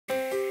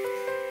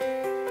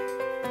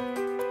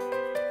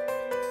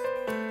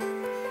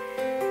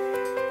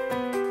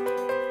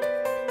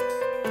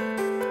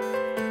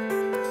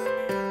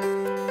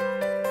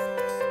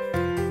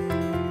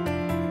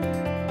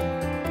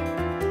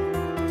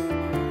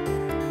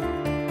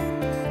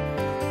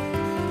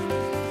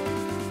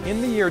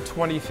In the year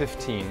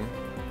 2015,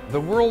 the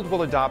world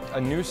will adopt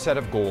a new set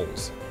of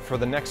goals for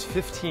the next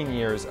 15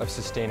 years of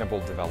sustainable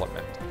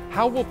development.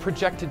 How will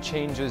projected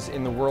changes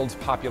in the world's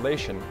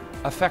population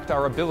affect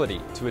our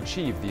ability to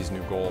achieve these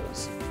new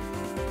goals?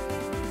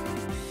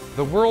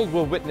 The world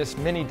will witness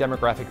many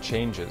demographic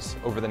changes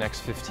over the next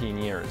 15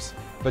 years,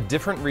 but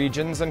different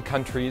regions and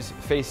countries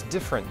face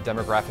different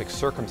demographic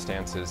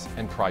circumstances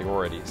and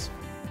priorities.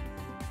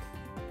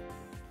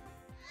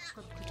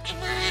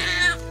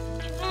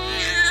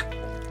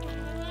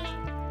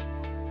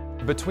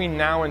 Between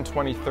now and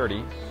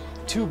 2030,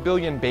 2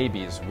 billion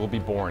babies will be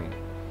born,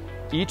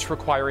 each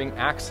requiring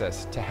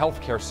access to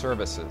healthcare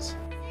services.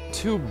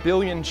 2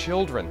 billion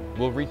children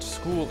will reach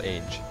school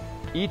age,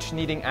 each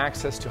needing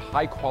access to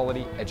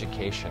high-quality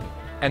education.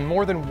 And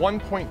more than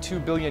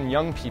 1.2 billion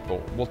young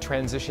people will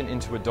transition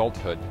into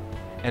adulthood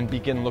and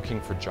begin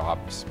looking for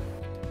jobs.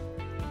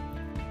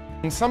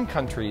 In some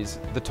countries,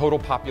 the total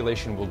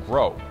population will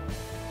grow,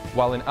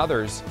 while in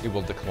others, it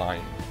will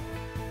decline.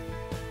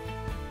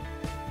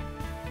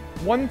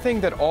 One thing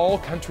that all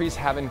countries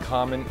have in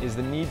common is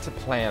the need to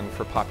plan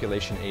for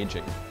population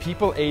aging.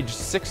 People aged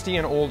 60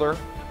 and older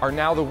are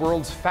now the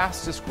world's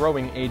fastest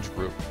growing age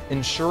group.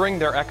 Ensuring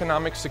their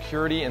economic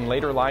security in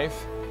later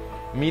life,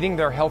 meeting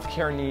their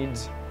healthcare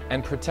needs,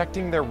 and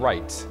protecting their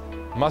rights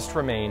must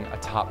remain a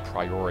top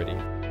priority.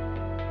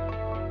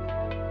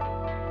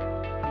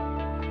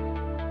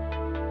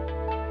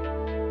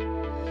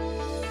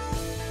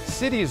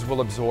 Cities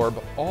will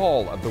absorb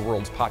all of the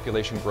world's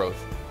population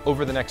growth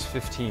over the next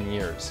 15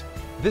 years.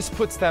 This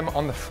puts them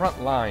on the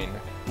front line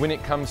when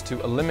it comes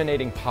to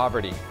eliminating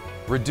poverty,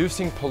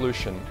 reducing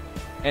pollution,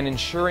 and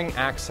ensuring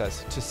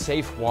access to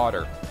safe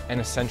water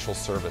and essential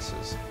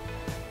services.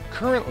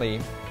 Currently,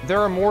 there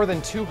are more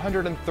than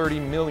 230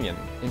 million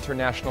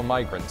international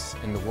migrants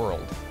in the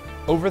world.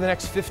 Over the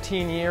next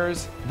 15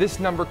 years, this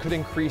number could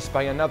increase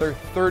by another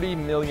 30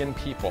 million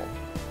people.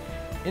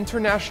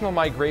 International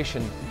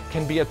migration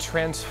can be a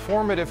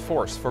transformative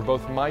force for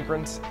both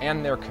migrants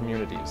and their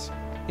communities.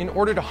 In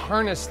order to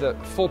harness the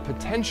full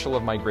potential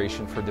of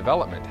migration for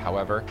development,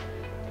 however,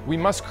 we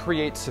must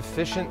create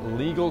sufficient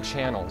legal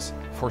channels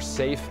for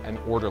safe and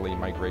orderly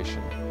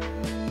migration.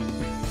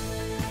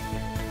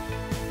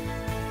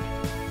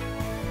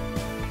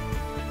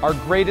 Our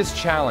greatest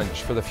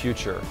challenge for the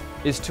future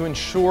is to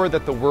ensure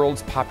that the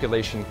world's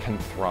population can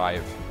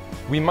thrive.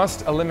 We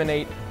must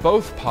eliminate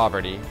both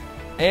poverty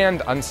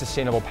and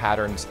unsustainable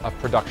patterns of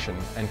production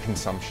and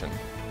consumption.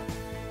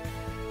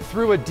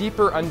 Through a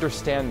deeper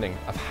understanding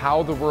of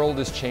how the world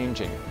is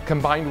changing,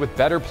 combined with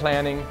better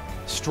planning,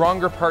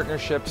 stronger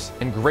partnerships,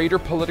 and greater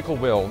political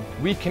will,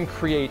 we can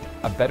create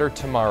a better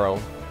tomorrow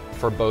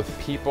for both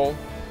people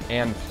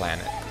and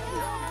planet.